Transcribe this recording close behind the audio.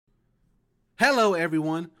Hello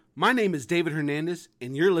everyone, my name is David Hernandez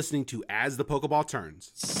and you're listening to As the Pokeball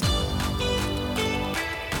Turns.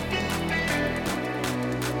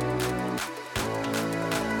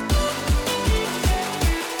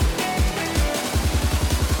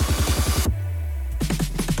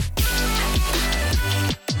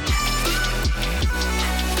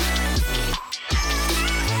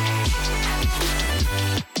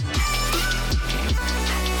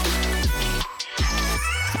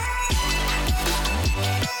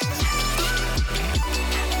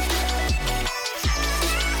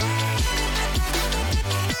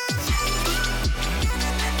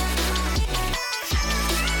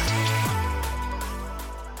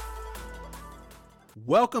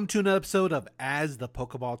 Welcome to another episode of As the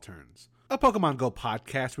Pokeball Turns, a Pokemon Go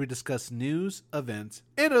podcast where we discuss news, events,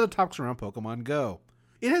 and other topics around Pokemon Go.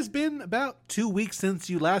 It has been about 2 weeks since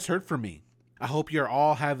you last heard from me. I hope you're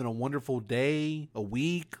all having a wonderful day, a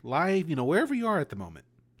week, life, wherever you are at the moment.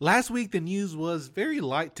 Last week, the news was very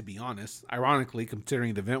light, to be honest, ironically,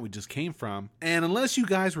 considering the event we just came from. And unless you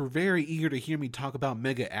guys were very eager to hear me talk about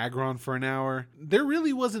Mega Aggron for an hour, there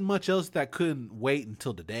really wasn't much else that couldn't wait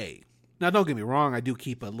until today. Now, don't get me wrong, I do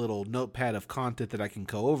keep a little notepad of content that I can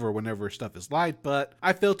go over whenever stuff is light, but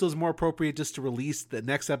I felt it was more appropriate just to release the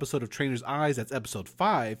next episode of Trainer's Eyes, that's episode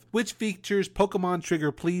 5, which features Pokemon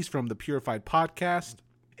Trigger Please from the Purified podcast.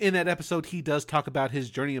 In that episode, he does talk about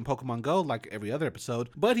his journey in Pokemon Go, like every other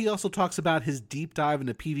episode, but he also talks about his deep dive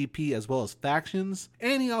into PvP as well as factions,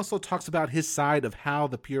 and he also talks about his side of how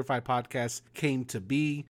the Purified podcast came to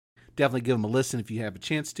be. Definitely give him a listen if you have a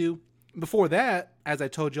chance to. Before that, as I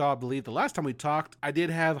told y'all, I believe the last time we talked, I did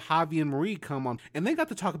have Javi and Marie come on, and they got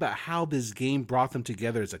to talk about how this game brought them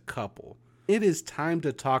together as a couple. It is time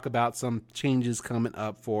to talk about some changes coming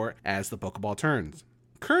up for As the Pokeball Turns.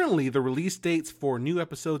 Currently, the release dates for new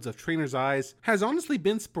episodes of Trainer's Eyes has honestly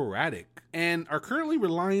been sporadic, and are currently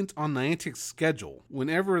reliant on Niantic's schedule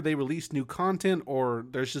whenever they release new content or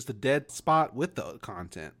there's just a dead spot with the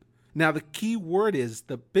content. Now, the key word is,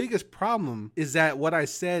 the biggest problem is that what I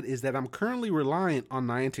said is that I'm currently reliant on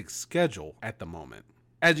Niantic's schedule at the moment.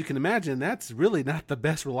 As you can imagine, that's really not the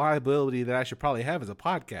best reliability that I should probably have as a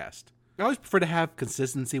podcast. I always prefer to have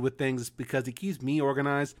consistency with things because it keeps me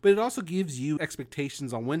organized, but it also gives you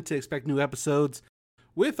expectations on when to expect new episodes.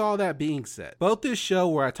 With all that being said, both this show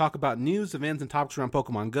where I talk about news, events, and topics around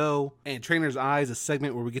Pokemon Go, and Trainer's Eyes, a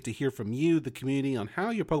segment where we get to hear from you, the community, on how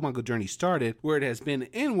your Pokemon Go journey started, where it has been,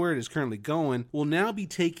 and where it is currently going, will now be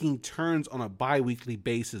taking turns on a bi-weekly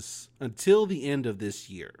basis until the end of this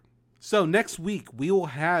year. So next week, we will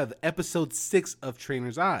have episode 6 of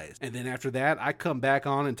Trainer's Eyes. And then after that, I come back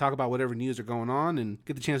on and talk about whatever news are going on and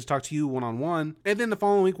get the chance to talk to you one-on-one. And then the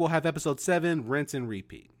following week, we'll have episode 7, Rinse and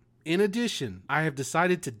Repeat. In addition, I have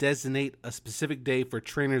decided to designate a specific day for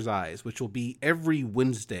Trainer's Eyes, which will be every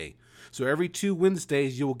Wednesday. So every 2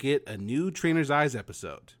 Wednesdays, you will get a new Trainer's Eyes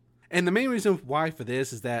episode. And the main reason why for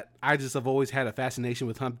this is that I just have always had a fascination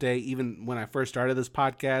with Hump Day. Even when I first started this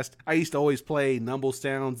podcast, I used to always play Numble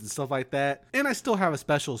sounds and stuff like that. And I still have a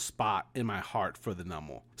special spot in my heart for the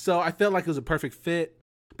Numble. So I felt like it was a perfect fit.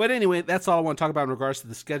 But anyway, that's all I want to talk about in regards to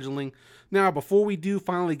the scheduling. Now, before we do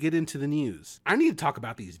finally get into the news, I need to talk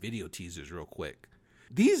about these video teasers real quick.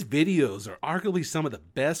 These videos are arguably some of the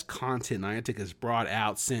best content Niantic has brought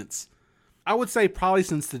out since, I would say probably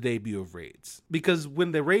since the debut of raids. Because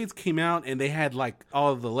when the raids came out and they had like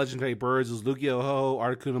all of the legendary birds, it was Lugia-Ho,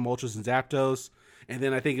 Articuno, Moltres, and Zapdos. And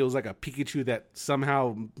then I think it was like a Pikachu that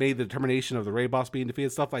somehow made the determination of the raid boss being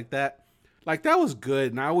defeated, stuff like that. Like, that was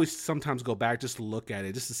good, and I always sometimes go back just to look at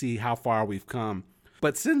it, just to see how far we've come.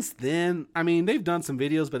 But since then, I mean, they've done some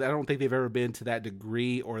videos, but I don't think they've ever been to that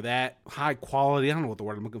degree or that high quality. I don't know what the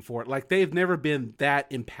word I'm looking for. Like, they've never been that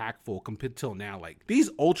impactful compared till now. Like, these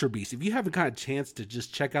Ultra Beasts, if you haven't got a chance to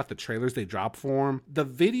just check out the trailers they drop for them, the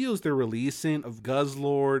videos they're releasing of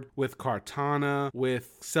Guzzlord, with Kartana,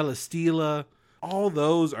 with Celesteela, all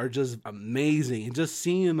those are just amazing. And just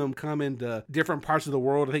seeing them come into different parts of the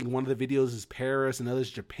world. I think one of the videos is Paris, another is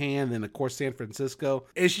Japan, then of course San Francisco.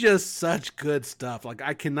 It's just such good stuff. Like,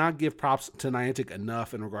 I cannot give props to Niantic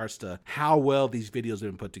enough in regards to how well these videos have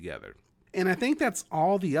been put together. And I think that's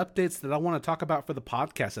all the updates that I want to talk about for the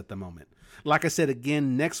podcast at the moment. Like I said,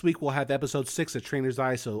 again, next week we'll have episode 6 of Trainer's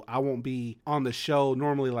Eye, so I won't be on the show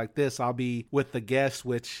normally like this. I'll be with the guest,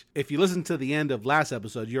 which if you listen to the end of last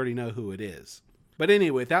episode, you already know who it is. But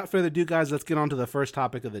anyway, without further ado, guys, let's get on to the first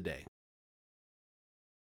topic of the day.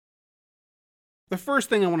 The first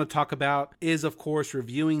thing I want to talk about is, of course,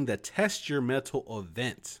 reviewing the Test Your Mettle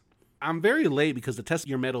event. I'm very late because the Test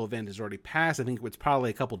Your Mettle event is already passed. I think it's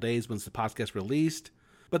probably a couple days once the podcast released.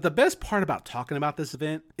 But the best part about talking about this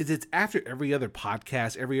event is it's after every other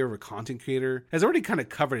podcast, every other content creator has already kind of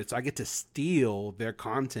covered it, so I get to steal their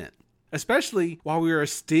content. Especially while we are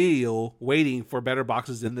still waiting for better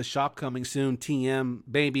boxes in the shop coming soon. TM,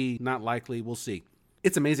 maybe, not likely, we'll see.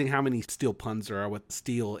 It's amazing how many steel puns there are with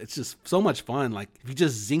steel. It's just so much fun. Like, if you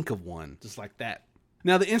just zinc of one, just like that.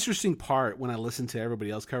 Now, the interesting part when I listened to everybody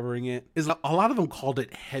else covering it is a lot of them called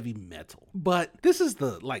it heavy metal. But this is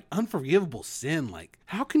the, unforgivable sin. Like,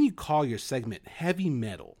 how can you call your segment heavy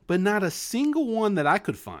metal, but not a single one that I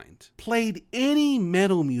could find played any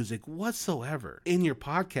metal music whatsoever in your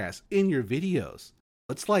podcast, in your videos?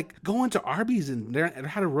 It's like going to Arby's and they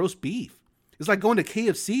had a roast beef. It's like going to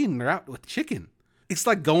KFC and they're out with chicken. It's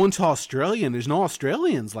like going to Australia and there's no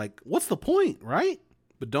Australians. Like, what's the point, right?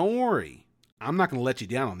 But don't worry. I'm not going to let you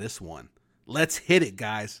down on this one. Let's hit it,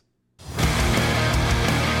 guys.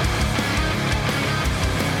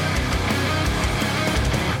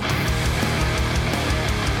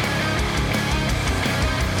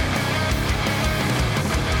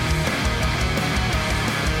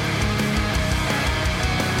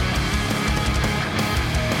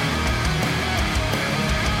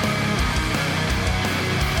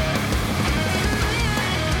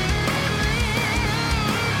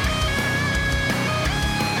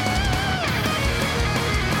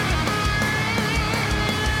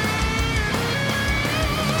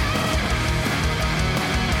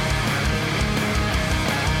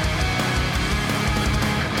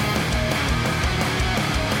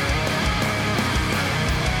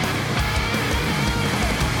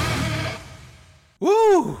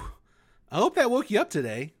 Woo! I hope that woke you up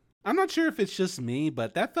today. I'm not sure if it's just me,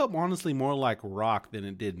 but that felt honestly more like rock than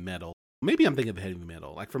it did metal. Maybe I'm thinking of heavy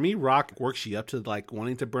metal. Like, for me, rock works you up to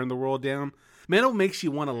wanting to burn the world down. Metal makes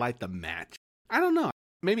you want to light the match. I don't know.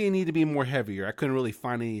 Maybe I need to be more heavier. I couldn't really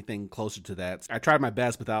find anything closer to that. I tried my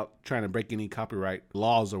best without trying to break any copyright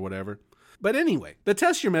laws or whatever. But anyway, the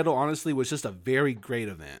Test Your Metal honestly was just a very great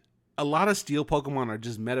event. A lot of steel Pokemon are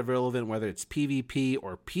just meta relevant, whether it's PvP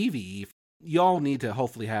or PvE. Y'all need to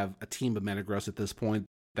hopefully have a team of Metagross at this point.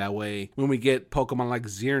 That way, when we get Pokemon like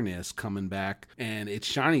Xerneas coming back and its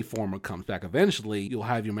shiny form comes back eventually, you'll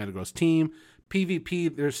have your Metagross team.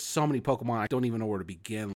 PvP, there's so many Pokemon, I don't even know where to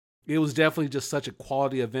begin. It was definitely just such a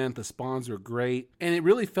quality event. The spawns were great, and it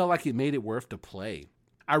really felt like it made it worth to play.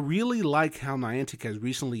 I really like how Niantic has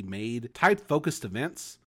recently made type-focused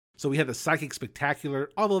events. So we had the Psychic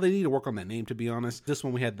Spectacular, although they need to work on that name, to be honest. This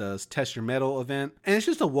one we had the Test Your Metal event. And it's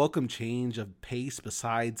just a welcome change of pace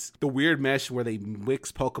besides the weird mesh where they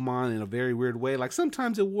mix Pokemon in a very weird way. Like,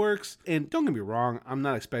 sometimes it works. And don't get me wrong, I'm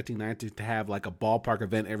not expecting Niantic to have like a ballpark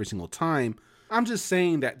event every single time. I'm just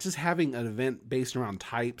saying that just having an event based around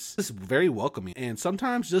types is very welcoming. And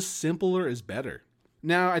sometimes just simpler is better.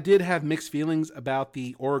 Now, I did have mixed feelings about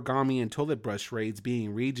the Origami and Toilet Brush raids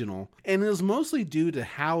being regional, and it was mostly due to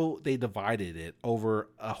how they divided it over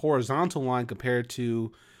a horizontal line compared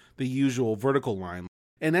to the usual vertical line.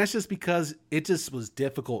 And that's just because it just was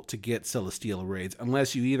difficult to get Celesteela raids,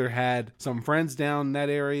 unless you either had some friends down in that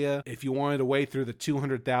area, if you wanted to wait through the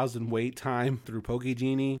 200,000 wait time through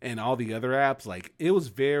PokeGenie and all the other apps. Like, it was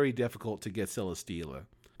very difficult to get Celesteela.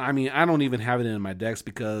 I mean, I don't even have it in my decks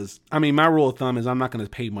because, my rule of thumb is I'm not going to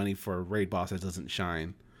pay money for a raid boss that doesn't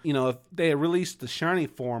shine. You know, if they had released the shiny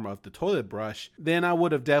form of the Toilet Brush, then I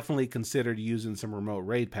would have definitely considered using some remote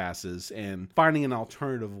raid passes and finding an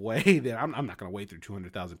alternative way that I'm not going to wait through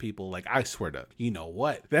 200,000 people. Like, I swear to, you know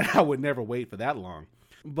what, that I would never wait for that long.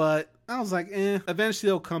 But I was like, eventually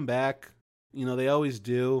they'll come back. You know, they always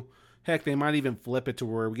do. Heck, they might even flip it to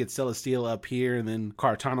where we get Celesteela up here and then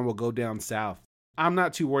Kartana will go down south. I'm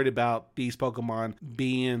not too worried about these Pokemon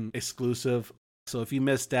being exclusive. So if you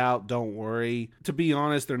missed out, don't worry. To be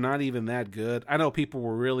honest, they're not even that good. I know people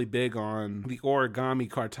were really big on the Origami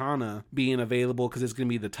Kartana being available because it's going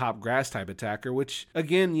to be the top grass type attacker, which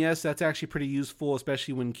again, yes, that's actually pretty useful,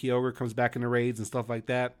 especially when Kyogre comes back into raids and stuff like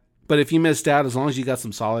that. But if you missed out, as long as you got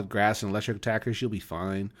some solid grass and electric attackers, you'll be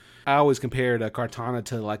fine. I always compared Kartana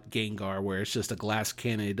to like Gengar, where it's just a glass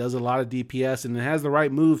cannon. It does a lot of DPS and it has the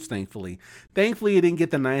right moves, thankfully. Thankfully, it didn't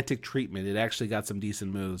get the Niantic treatment. It actually got some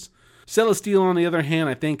decent moves. Celesteela, on the other hand,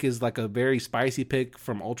 I think is like a very spicy pick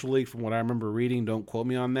from Ultra League, from what I remember reading. Don't quote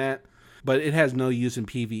me on that. But it has no use in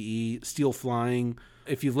PvE. Steel Flying.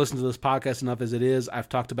 If you've listened to this podcast enough as it is, I've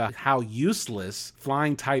talked about how useless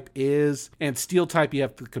Flying type is, and Steel type you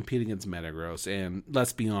have to compete against Metagross, and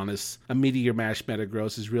let's be honest, a Meteor Mash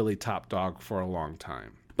Metagross is really top dog for a long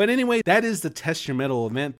time. But anyway, that is the Test Your Metal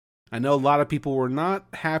event. I know a lot of people were not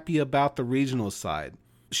happy about the regional side.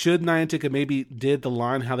 Should Niantic have maybe did the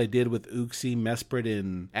line how they did with Uxie, Mesprit,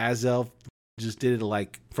 and Azelf, just did it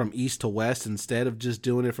like from east to west instead of just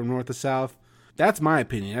doing it from north to south. That's my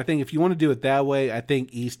opinion. I think if you want to do it that way, I think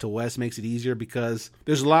east to west makes it easier because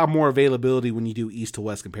there's a lot more availability when you do east to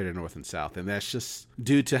west compared to north and south. And that's just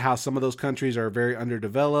due to how some of those countries are very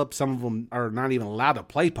underdeveloped. Some of them are not even allowed to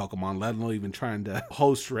play Pokemon, let alone even trying to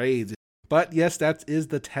host raids. But yes, that is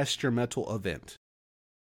the Test Your Mettle event.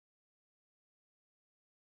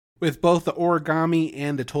 With both the origami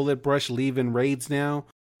and the toilet brush leaving raids now,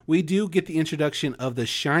 we do get the introduction of the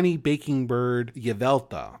shiny baking bird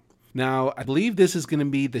Yveltal. Now, I believe this is going to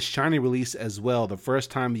be the shiny release as well, the first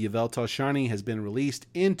time the Yveltal shiny has been released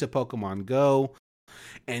into Pokemon Go.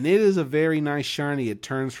 And it is a very nice shiny. It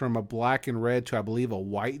turns from a black and red to, I believe, a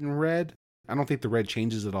white and red. I don't think the red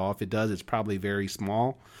changes at all. If it does, it's probably very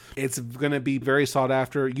small. It's going to be very sought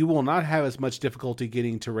after. You will not have as much difficulty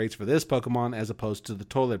getting to raids for this Pokemon as opposed to the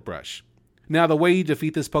toilet brush. Now, the way you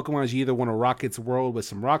defeat this Pokemon is you either want to rock its world with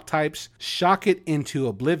some rock types, shock it into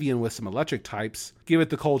oblivion with some electric types, give it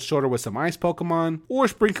the cold shoulder with some ice Pokemon, or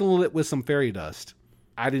sprinkle it with some fairy dust.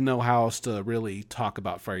 I didn't know how else to really talk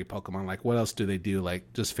about fairy Pokemon. Like, what else do they do?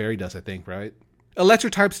 Like, just fairy dust, I think, right?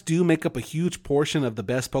 Electric types do make up a huge portion of the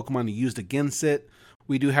best Pokemon used against it.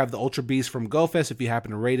 We do have the Ultra Beast from GoFest if you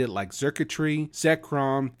happen to rate it, like Xurkitree,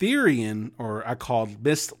 Zekrom, Therian, or I called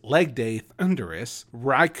Mist Legday, Thundurus,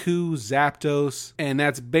 Raikou, Zapdos, and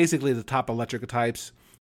that's basically the top electric types.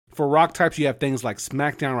 For rock types, you have things like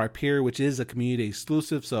Smackdown Rhyperior, which is a community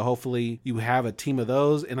exclusive, so hopefully you have a team of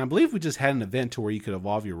those. And I believe we just had an event to where you could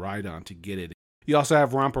evolve your Rhydon to get it. You also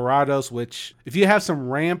have Ramparados, which if you have some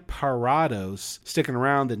Ramparados sticking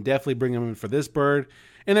around, then definitely bring them in for this bird.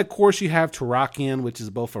 And of course, you have Terrakion, which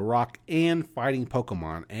is both a rock and fighting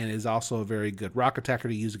Pokemon, and is also a very good rock attacker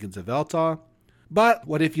to use against Yveltal. But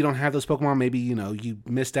what if you don't have those Pokemon? Maybe, you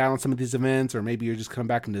missed out on some of these events, or maybe you're just coming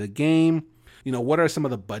back into the game. What are some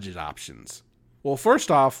of the budget options? Well,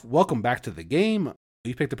 first off, welcome back to the game.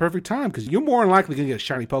 You picked the perfect time because you're more than likely going to get a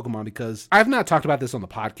shiny Pokemon, because I've not talked about this on the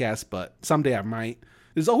podcast, but someday I might.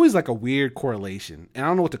 There's always like a weird correlation, and I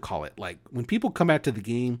don't know what to call it. Like when people come back to the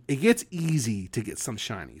game, it gets easy to get some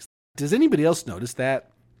shinies. Does anybody else notice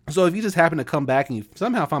that? So if you just happen to come back and you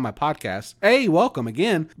somehow find my podcast, A, welcome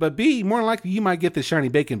again, but B, more than likely you might get the shiny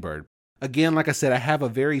Bacon Bird. Again, like I said, I have a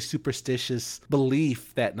very superstitious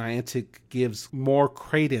belief that Niantic gives more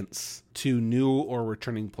credence to new or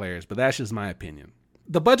returning players, but that's just my opinion.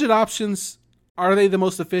 The budget options, are they the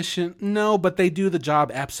most efficient? No, but they do the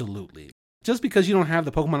job absolutely. Just because you don't have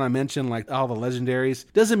the Pokemon I mentioned, like all the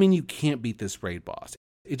legendaries, doesn't mean you can't beat this raid boss.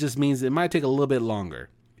 It just means it might take a little bit longer.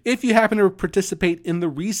 If you happen to participate in the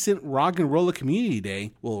recent Rock and Roller Community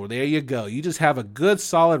Day, well, there you go. You just have a good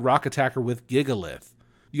solid rock attacker with Gigalith.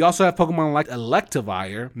 You also have Pokemon like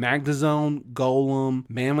Electivire, Magnezone, Golem,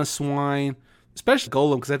 Mamoswine, especially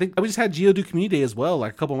Golem, because I think we just had Geodude Community Day as well,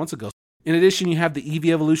 like a couple months ago. In addition, you have the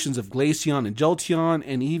Eevee evolutions of Glaceon and Jolteon,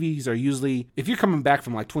 and Eevees are usually, if you're coming back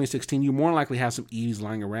from like 2016, you more likely have some Eevees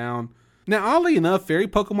lying around. Now, oddly enough, fairy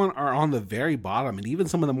Pokemon are on the very bottom, and even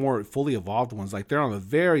some of the more fully evolved ones, like they're on the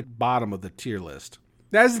very bottom of the tier list.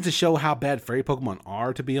 That isn't to show how bad fairy Pokemon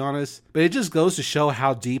are, to be honest, but it just goes to show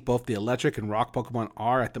how deep both the electric and rock Pokemon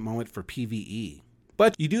are at the moment for PvE.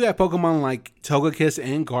 But you do have Pokemon like Togekiss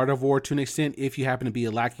and Gardevoir to an extent if you happen to be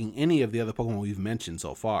lacking any of the other Pokemon we've mentioned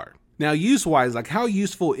so far. Now, use-wise, like how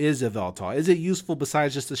useful is Yveltal? Is it useful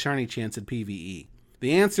besides just the shiny chance in PvE?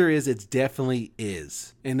 The answer is it definitely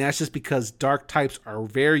is. And that's just because dark types are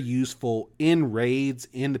very useful in raids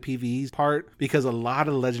in the PvE part, because a lot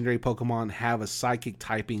of legendary Pokemon have a psychic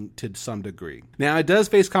typing to some degree. Now, it does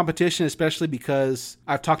face competition, especially because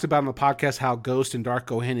I've talked about on the podcast how Ghost and Dark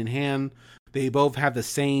go hand in hand. They both have the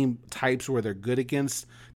same types where they're good against.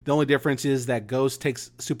 The only difference is that Ghost takes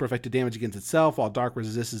super effective damage against itself, while Dark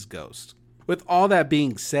resists Ghost. With all that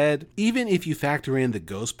being said, even if you factor in the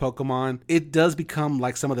Ghost Pokemon, it does become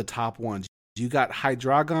like some of the top ones. You got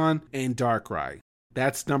Hydreigon and Darkrai.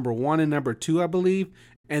 That's number 1 and number 2, I believe.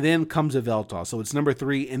 And then comes Yveltal. So it's number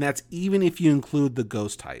 3, and that's even if you include the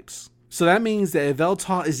Ghost types. So that means that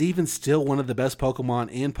Yveltal is even still one of the best Pokemon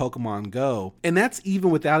in Pokemon Go. And that's even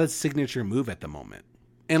without its signature move at the moment.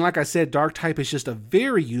 And like I said, Dark type is just a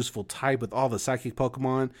very useful type with all the Psychic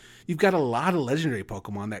Pokemon. You've got a lot of legendary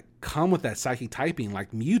Pokemon that come with that Psychic typing,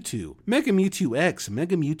 like Mewtwo, Mega Mewtwo X,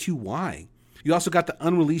 Mega Mewtwo Y. You also got the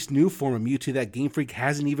unreleased new form of Mewtwo that Game Freak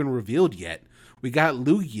hasn't even revealed yet. We got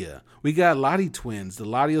Lugia. We got Lati Twins, the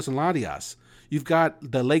Latios and Latias. You've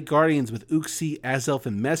got the Lake Guardians with Uxie, Azelf,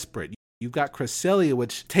 and Mesprit. You've got Cresselia,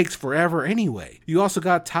 which takes forever anyway. You also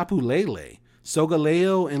got Tapu Lele,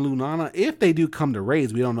 Solgaleo, and Lunana, if they do come to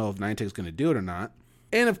raids. We don't know if Niantic's going to do it or not.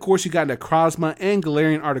 And of course, you got Necrozma and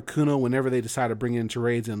Galarian Articuno whenever they decide to bring it into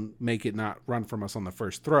raids and make it not run from us on the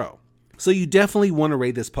first throw. So you definitely want to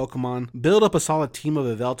raid this Pokemon. Build up a solid team of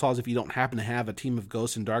Yveltals if you don't happen to have a team of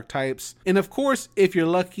Ghost and Dark types. And of course, if you're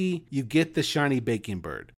lucky, you get the shiny Bacon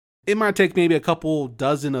Bird. It might take maybe a couple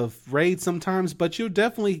dozen of raids sometimes, but you'll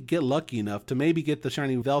definitely get lucky enough to maybe get the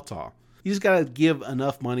shiny Yveltal. You just gotta give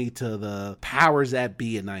enough money to the powers that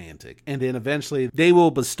be at Niantic, and then eventually they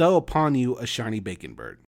will bestow upon you a shiny Bacon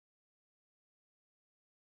Bird.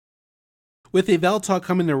 With Yveltal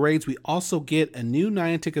coming to raids, we also get a new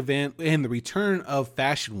Niantic event and the return of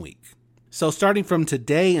Fashion Week. So starting from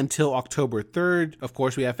today until October 3rd, of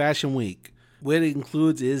course, we have Fashion Week. What it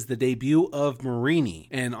includes is the debut of Marini.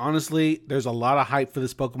 And honestly, there's a lot of hype for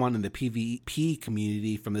this Pokemon in the PvP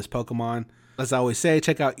community from this Pokemon. As I always say,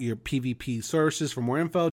 check out your PvP sources for more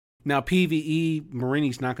info. Now, PvE,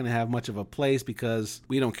 Marini's not going to have much of a place because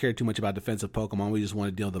we don't care too much about defensive Pokemon. We just want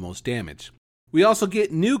to deal the most damage. We also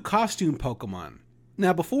get new costume Pokemon.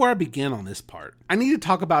 Now, before I begin on this part, I need to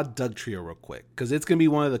talk about Dugtrio real quick because it's going to be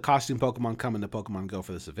one of the costume Pokemon coming to Pokemon Go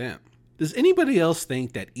for this event. Does anybody else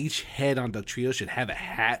think that each head on Dugtrio should have a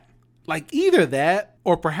hat? Like either that,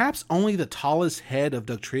 or perhaps only the tallest head of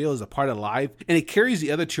Dugtrio is a part of life, and it carries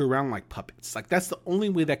the other two around like puppets. Like that's the only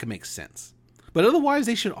way that can make sense. But otherwise,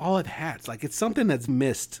 they should all have hats. Like it's something that's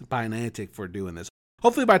missed by Niantic for doing this.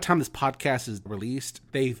 Hopefully by the time this podcast is released,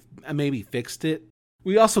 they've maybe fixed it.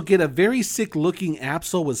 We also get a very sick looking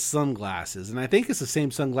Absol with sunglasses, and I think it's the same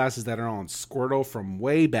sunglasses that are on Squirtle from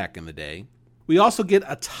way back in the day. We also get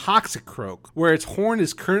a Toxicroak, where its horn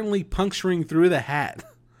is currently puncturing through the hat.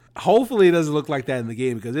 Hopefully it doesn't look like that in the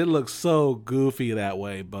game because it looks so goofy that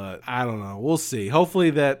way, but I don't know. We'll see. Hopefully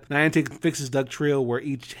that Niantic fixes Dugtrio where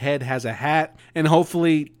each head has a hat, and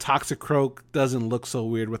hopefully Toxicroak doesn't look so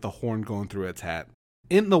weird with a horn going through its hat.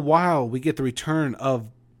 In the wild, we get the return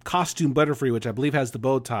of Costume Butterfree, which I believe has the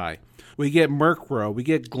bow tie. We get Murkrow, we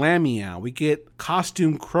get Glameow, we get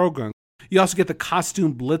Costume Croagunk. You also get the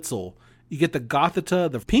Costume Blitzel. You get the Gothita,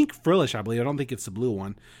 the pink Frillish, I believe. I don't think it's the blue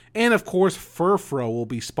one. And of course, Furfrou will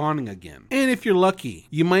be spawning again. And if you're lucky,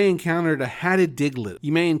 you may encounter the hatted Diglett.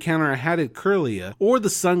 You may encounter a hatted Kirlia or the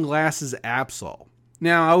sunglasses Absol.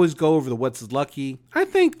 Now, I always go over the what's lucky. I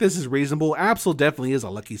think this is reasonable. Absol definitely is a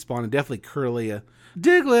lucky spawn, and definitely Kirlia.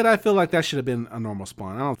 Diglett, I feel like that should have been a normal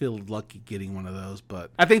spawn. I don't feel lucky getting one of those,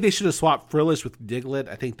 but I think they should have swapped Frillish with Diglett.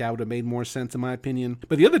 I think that would have made more sense in my opinion.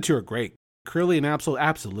 But the other two are great. Curly and Absol,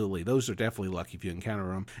 absolutely. Those are definitely lucky if you encounter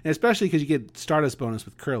them. And especially because you get Stardust bonus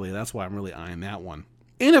with Curly. That's why I'm really eyeing that one.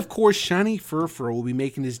 And of course, Shiny Furfrou will be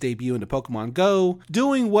making his debut into Pokemon Go,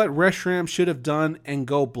 doing what Reshiram should have done and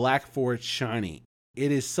go black for its shiny.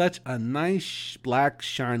 It is such a nice black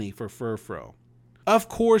shiny for Furfrou. Of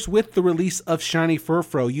course, with the release of Shiny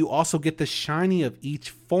Furfrou, you also get the shiny of each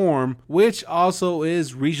form, which also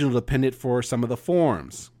is regional dependent for some of the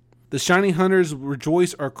forms. The shiny hunters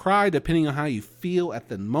rejoice or cry depending on how you feel at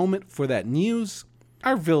the moment for that news.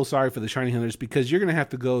 I feel sorry for the shiny hunters because you're going to have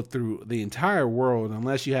to go through the entire world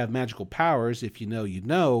unless you have magical powers, if you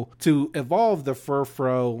know, to evolve the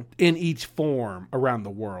Furfrou in each form around the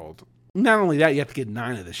world. Not only that, you have to get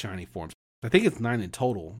 9 of the shiny forms. I think it's 9 in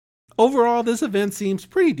total. Overall, this event seems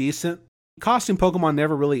pretty decent. Costume Pokemon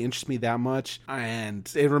never really interests me that much,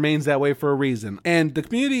 and it remains that way for a reason. And the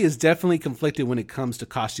community is definitely conflicted when it comes to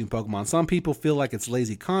costume Pokemon. Some people feel like it's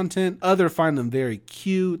lazy content, others find them very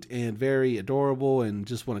cute and very adorable and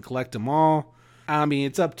just want to collect them all. I mean,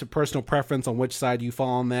 it's up to personal preference on which side you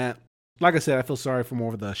fall on that. Like I said, I feel sorry for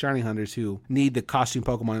more of the shiny hunters who need the costume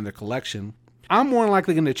Pokemon in their collection. I'm more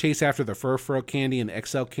likely going to chase after the Furfrou candy and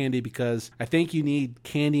XL candy because I think you need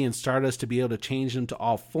candy and Stardust to be able to change them to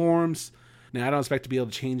all forms. Now, I don't expect to be able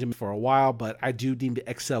to change them for a while, but I do need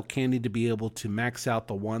the XL candy to be able to max out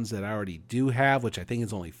the ones that I already do have, which I think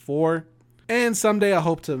is only 4. And someday I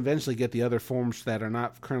hope to eventually get the other forms that are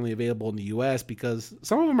not currently available in the US because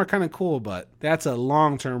some of them are kind of cool, but that's a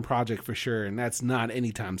long-term project for sure, and that's not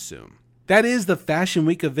anytime soon. That is the Fashion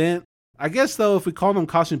Week event. I guess, though, if we call them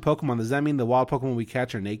costume Pokemon, does that mean the wild Pokemon we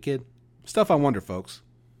catch are naked? Stuff I wonder, folks.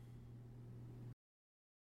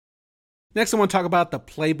 Next, I want to talk about the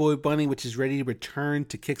Playboy Bunny, which is ready to return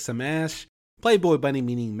to kick some ass. Playboy Bunny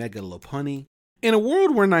meaning Mega Lopunny. In a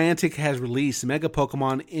world where Niantic has released Mega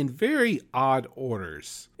Pokemon in very odd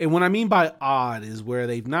orders, and what I mean by odd is where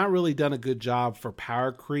they've not really done a good job for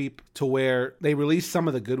power creep to where they release some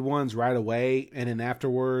of the good ones right away, and then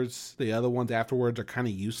afterwards, the other ones afterwards are kind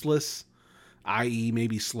of useless, i.e.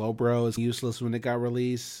 maybe Slowbro is useless when it got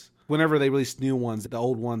released. Whenever they release new ones, the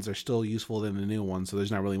old ones are still useful than the new ones, so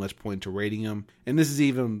there's not really much point to rating them. And this is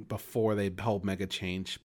even before they whole mega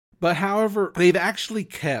change. But however, they've actually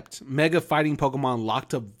kept Mega fighting Pokemon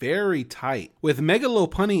locked up very tight, with Mega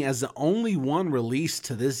Lopunny as the only one released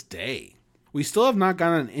to this day. We still have not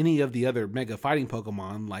gotten any of the other Mega fighting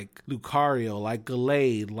Pokemon like Lucario, like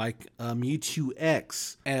Gallade, like Mewtwo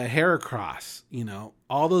X, Heracross.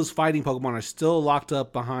 All those fighting Pokemon are still locked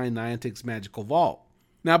up behind Niantic's Magical Vault.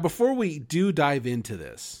 Now, before we do dive into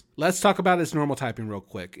this, let's talk about its normal typing real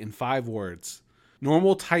quick in 5 words.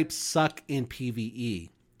 Normal types suck in PvE.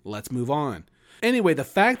 Let's move on. Anyway, the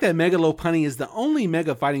fact that Mega Lopunny is the only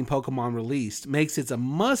Mega fighting Pokemon released makes it a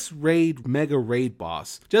must-raid Mega Raid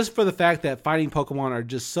boss, just for the fact that fighting Pokemon are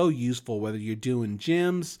just so useful, whether you're doing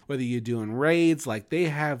gyms, whether you're doing raids, like they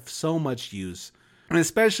have so much use. And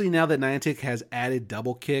especially now that Niantic has added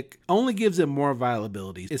Double Kick, only gives it more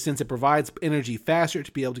viability, since it provides energy faster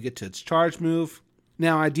to be able to get to its charge move.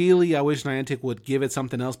 Now, ideally, I wish Niantic would give it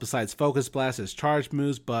something else besides Focus Blast as charge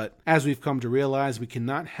moves, but as we've come to realize, we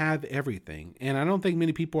cannot have everything, and I don't think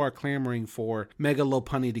many people are clamoring for Mega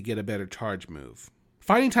Lopunny to get a better charge move.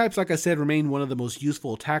 Fighting types, like I said, remain one of the most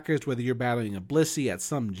useful attackers, whether you're battling a Blissey at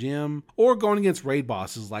some gym, or going against raid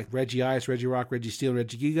bosses like Regice, Regirock, Registeel,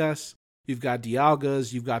 Regigigas. You've got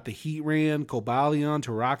Dialgas, you've got the Heatran, Cobalion,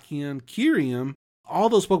 Terrakion, Kyurem. All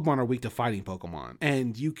those Pokemon are weak to fighting Pokemon,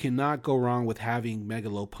 and you cannot go wrong with having Mega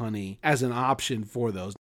Lopunny as an option for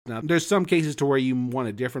those. Now, there's some cases to where you want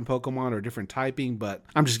a different Pokemon or different typing, but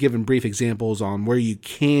I'm just giving brief examples on where you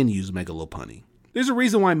can use Mega Lopunny. There's a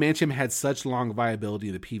reason why Mancham had such long viability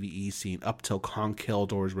in the PvE scene up till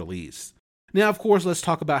Conkeldur's release. Now, of course, let's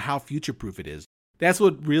talk about how future-proof it is. That's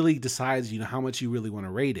what really decides, how much you really want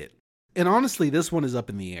to rate it. And honestly, this one is up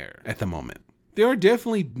in the air at the moment. There are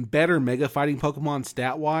definitely better Mega fighting Pokemon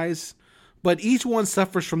stat-wise, but each one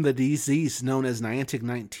suffers from the disease known as Niantic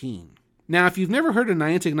 19. Now, if you've never heard of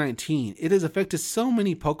Niantic 19, it has affected so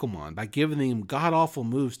many Pokemon by giving them god-awful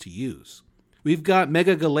moves to use. We've got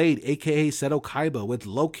Mega Gallade, aka Seto Kaiba, with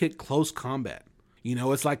low kick close combat.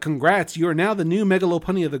 It's like, congrats, you are now the new Mega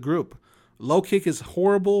Lopunny of the group. Low kick is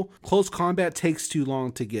horrible, close combat takes too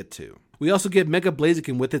long to get to. We also get Mega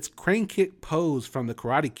Blaziken with its crane kick pose from the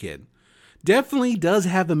Karate Kid. Definitely does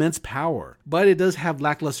have immense power, but it does have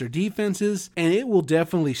lackluster defenses, and it will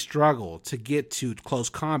definitely struggle to get to close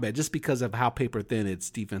combat just because of how paper thin its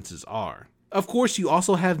defenses are. Of course, you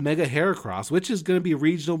also have Mega Heracross, which is going to be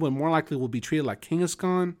regional, but more likely will be treated like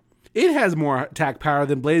Kangaskhan. It has more attack power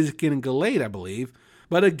than Blaziken and Gallade, I believe,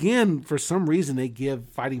 but again, for some reason, they give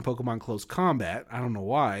fighting Pokemon close combat. I don't know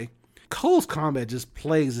why. Close combat just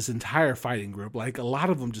plagues this entire fighting group. Like, a lot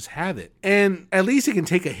of them just have it. And at least it can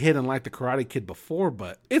take a hit unlike the Karate Kid before,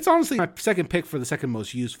 but it's honestly my second pick for the second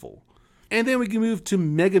most useful. And then we can move to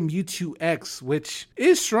Mega Mewtwo X, which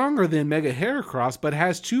is stronger than Mega Heracross, but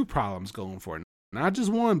has 2 problems going for it. Not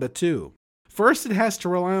just 1, but 2. First, it has to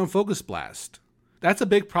rely on Focus Blast. That's a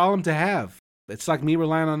big problem to have. It's like me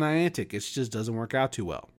relying on Niantic. It just doesn't work out too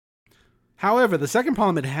well. However, the second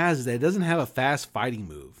problem it has is that it doesn't have a fast fighting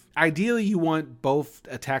move. Ideally, you want both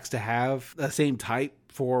attacks to have the same type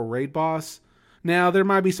for a raid boss. Now, there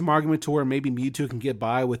might be some argument to where maybe Mewtwo can get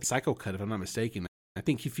by with Psycho Cut, if I'm not mistaken. I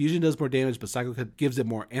think Fusion does more damage, but Psycho Cut gives it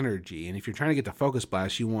more energy. And if you're trying to get to Focus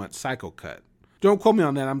Blast, you want Psycho Cut. Don't quote me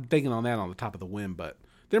on that. I'm thinking on that on the top of the whim, but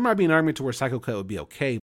there might be an argument to where Psycho Cut would be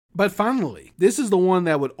okay. But finally, this is the one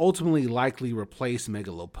that would ultimately likely replace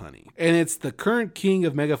Mega Lopunny. And it's the current king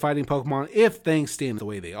of Mega fighting Pokemon if things stand the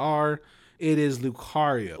way they are. It is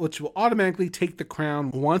Lucario, which will automatically take the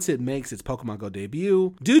crown once it makes its Pokemon Go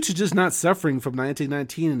debut, due to just not suffering from Niantic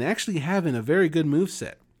 19 and actually having a very good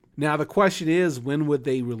moveset. Now the question is, when would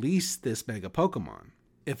they release this Mega Pokemon?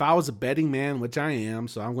 If I was a betting man, which I am,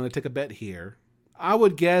 so I'm going to take a bet here, I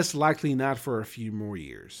would guess likely not for a few more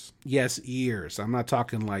years. Yes, years. I'm not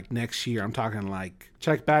talking like next year. I'm talking like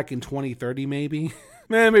check back in 2030 maybe.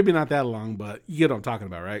 Maybe not that long, but you get what I'm talking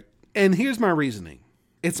about, right? And here's my reasoning.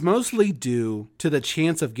 It's mostly due to the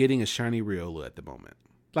chance of getting a shiny Riolu at the moment.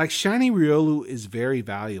 Like, shiny Riolu is very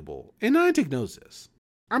valuable, and Niantic knows this.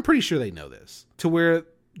 I'm pretty sure they know this. To where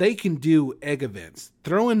they can do egg events.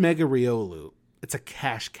 Throw in Mega Riolu. It's a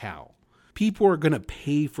cash cow. People are going to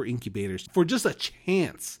pay for incubators for just a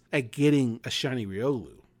chance at getting a shiny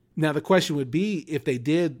Riolu. Now, the question would be, if they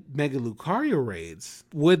did Mega Lucario raids,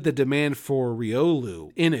 would the demand for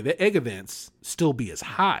Riolu in egg events still be as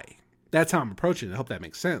high? That's how I'm approaching it. I hope that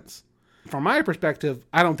makes sense. From my perspective,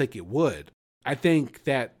 I don't think it would. I think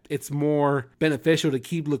that it's more beneficial to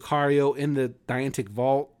keep Lucario in the Niantic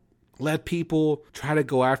Vault. Let people try to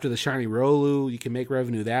go after the shiny Riolu. You can make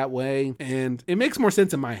revenue that way. And it makes more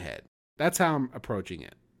sense in my head. That's how I'm approaching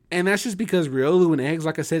it. And that's just because Riolu and eggs,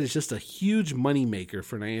 like I said, is just a huge money maker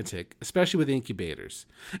for Niantic, especially with incubators,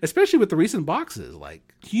 especially with the recent boxes,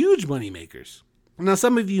 like huge money makers. Now,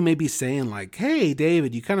 some of you may be saying like, hey,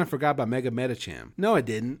 David, you kind of forgot about Mega Metacham. No, I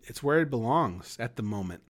didn't. It's where it belongs at the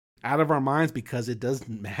moment. Out of our minds because it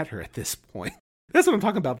doesn't matter at this point. That's what I'm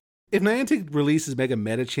talking about. If Niantic releases Mega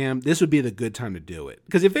Metacham, this would be the good time to do it.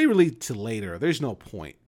 Because if they release it later, there's no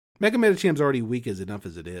point. Mega Metacham's already weak enough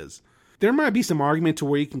as it is. There might be some argument to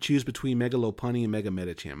where you can choose between Mega Lopunny and Mega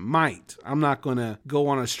Metacham. Might. I'm not going to go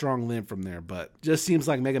on a strong limb from there, but just seems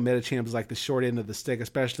like Mega Metacham is like the short end of the stick,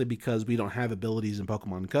 especially because we don't have abilities in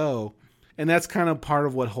Pokemon Go. And that's kind of part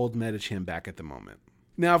of what holds Metacham back at the moment.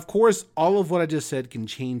 Now, of course, all of what I just said can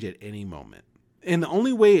change at any moment. And the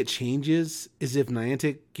only way it changes is if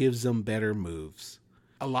Niantic gives them better moves.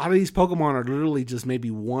 A lot of these Pokemon are literally just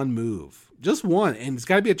maybe one move. Just one, and it's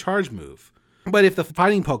got to be a charge move. But if the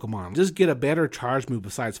fighting Pokemon just get a better charge move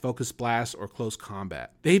besides Focus Blast or Close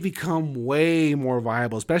Combat, they become way more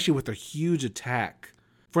viable, especially with their huge attack.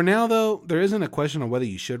 For now, though, there isn't a question on whether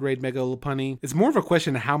you should raid Mega Lopunny. It's more of a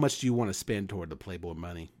question of how much do you want to spend toward the Playboy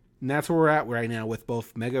money. And that's where we're at right now with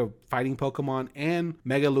both Mega Fighting Pokemon and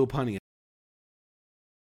Mega Lopunny.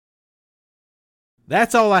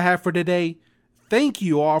 That's all I have for today. Thank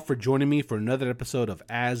you all for joining me for another episode of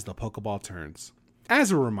As the Pokeball Turns.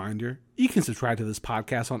 As a reminder, you can subscribe to this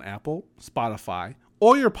podcast on Apple, Spotify,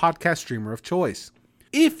 or your podcast streamer of choice.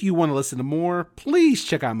 If you want to listen to more, please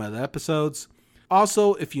check out my other episodes.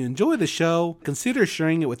 Also, if you enjoy the show, consider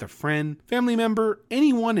sharing it with a friend, family member,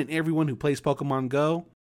 anyone and everyone who plays Pokemon Go.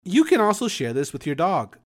 You can also share this with your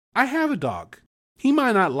dog. I have a dog. He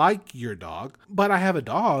might not like your dog, but I have a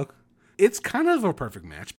dog. It's kind of a perfect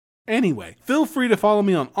match. Anyway, feel free to follow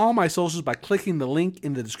me on all my socials by clicking the link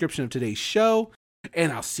in the description of today's show,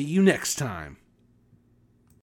 and I'll see you next time.